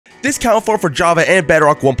This cow farm for Java and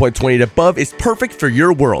Bedrock 1.20 and above is perfect for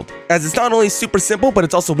your world, as it's not only super simple, but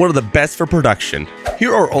it's also one of the best for production.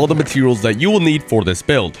 Here are all the materials that you will need for this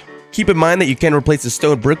build. Keep in mind that you can replace the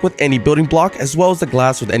stone brick with any building block, as well as the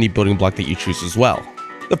glass with any building block that you choose as well.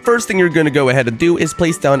 The first thing you're going to go ahead and do is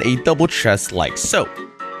place down a double chest like so.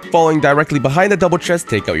 Following directly behind the double chest,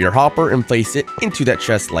 take out your hopper and place it into that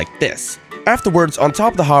chest like this. Afterwards, on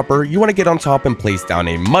top of the hopper, you want to get on top and place down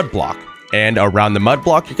a mud block. And around the mud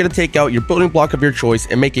block, you're going to take out your building block of your choice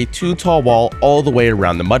and make a 2 tall wall all the way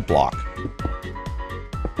around the mud block.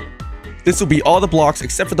 This will be all the blocks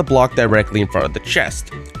except for the block directly in front of the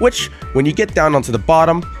chest, which, when you get down onto the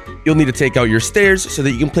bottom, you'll need to take out your stairs so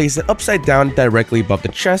that you can place it upside down directly above the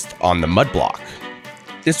chest on the mud block.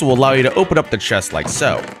 This will allow you to open up the chest like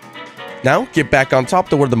so. Now, get back on top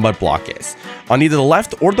to where the mud block is. On either the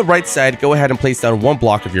left or the right side, go ahead and place down one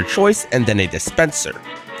block of your choice and then a dispenser.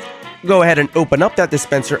 Go ahead and open up that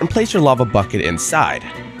dispenser and place your lava bucket inside.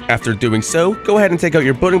 After doing so, go ahead and take out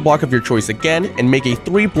your building block of your choice again and make a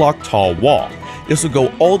 3 block tall wall. This will go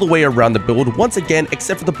all the way around the build once again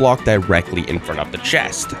except for the block directly in front of the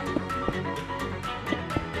chest.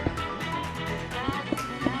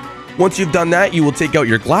 Once you've done that, you will take out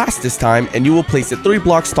your glass this time and you will place it 3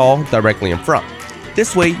 blocks tall directly in front.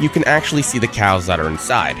 This way you can actually see the cows that are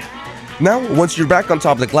inside. Now, once you're back on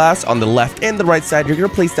top of the glass, on the left and the right side, you're going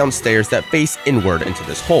to place down stairs that face inward into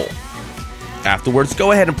this hole. Afterwards,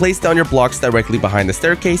 go ahead and place down your blocks directly behind the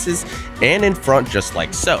staircases and in front just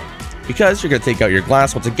like so. Because you're going to take out your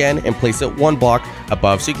glass once again and place it 1 block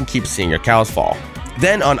above so you can keep seeing your cows fall.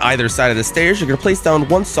 Then on either side of the stairs, you're going to place down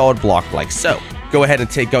 1 solid block like so. Go ahead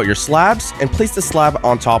and take out your slabs and place the slab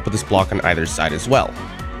on top of this block on either side as well.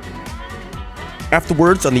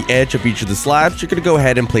 Afterwards, on the edge of each of the slabs, you're going to go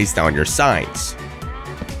ahead and place down your signs.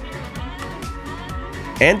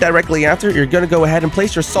 And directly after, you're going to go ahead and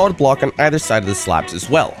place your solid block on either side of the slabs as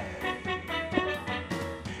well.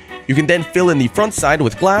 You can then fill in the front side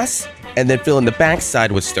with glass, and then fill in the back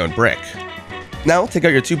side with stone brick. Now, take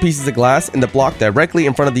out your 2 pieces of glass and the block directly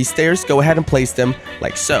in front of these stairs, go ahead and place them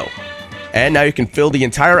like so. And now you can fill the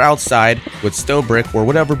entire outside with stone brick or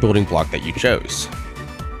whatever building block that you chose.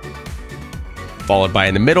 Followed by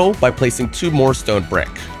in the middle by placing 2 more stone brick.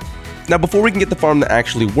 Now before we can get the farm to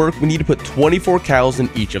actually work, we need to put 24 cows in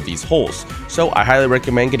each of these holes, so I highly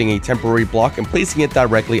recommend getting a temporary block and placing it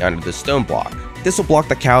directly under the stone block. This will block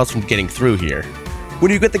the cows from getting through here.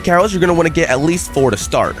 When you get the cows, you're going to want to get at least 4 to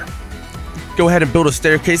start. Go ahead and build a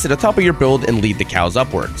staircase at the top of your build and lead the cows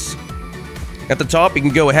upwards. At the top, you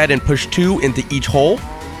can go ahead and push 2 into each hole.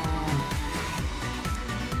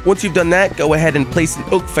 Once you've done that, go ahead and place an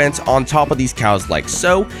oak fence on top of these cows like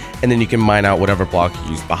so, and then you can mine out whatever block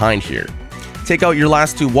you use behind here. Take out your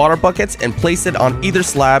last 2 water buckets and place it on either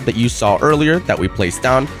slab that you saw earlier that we placed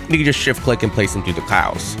down, and you can just shift click and place them through the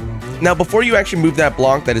cows. Now before you actually move that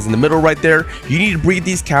block that is in the middle right there, you need to breed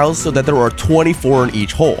these cows so that there are 24 in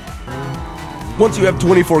each hole. Once you have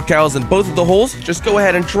 24 cows in both of the holes, just go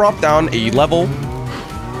ahead and drop down a level,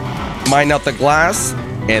 mine out the glass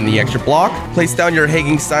and the extra block, place down your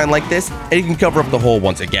hanging sign like this, and you can cover up the hole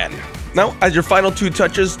once again. Now, as your final 2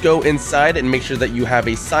 touches, go inside and make sure that you have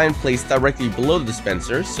a sign placed directly below the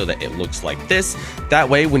dispenser so that it looks like this. That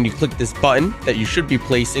way, when you click this button that you should be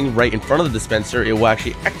placing right in front of the dispenser, it will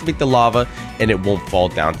actually activate the lava and it won't fall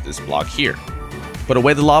down to this block here. Put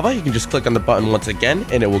away the lava, you can just click on the button once again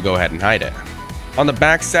and it will go ahead and hide it. On the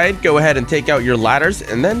back side, go ahead and take out your ladders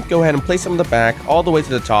and then go ahead and place them in the back all the way to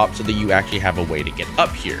the top so that you actually have a way to get up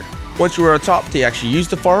here. Once you are atop to actually use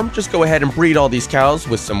the farm, just go ahead and breed all these cows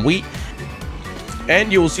with some wheat,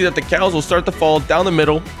 and you will see that the cows will start to fall down the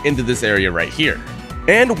middle into this area right here.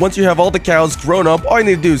 And once you have all the cows grown up, all you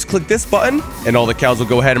need to do is click this button and all the cows will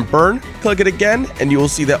go ahead and burn. Click it again and you will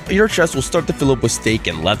see that your chest will start to fill up with steak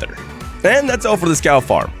and leather. And that's all for this cow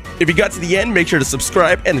farm. If you got to the end, make sure to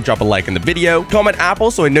subscribe and drop a like in the video. Comment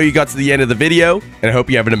Apple so I know you got to the end of the video, and I hope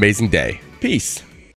you have an amazing day. Peace.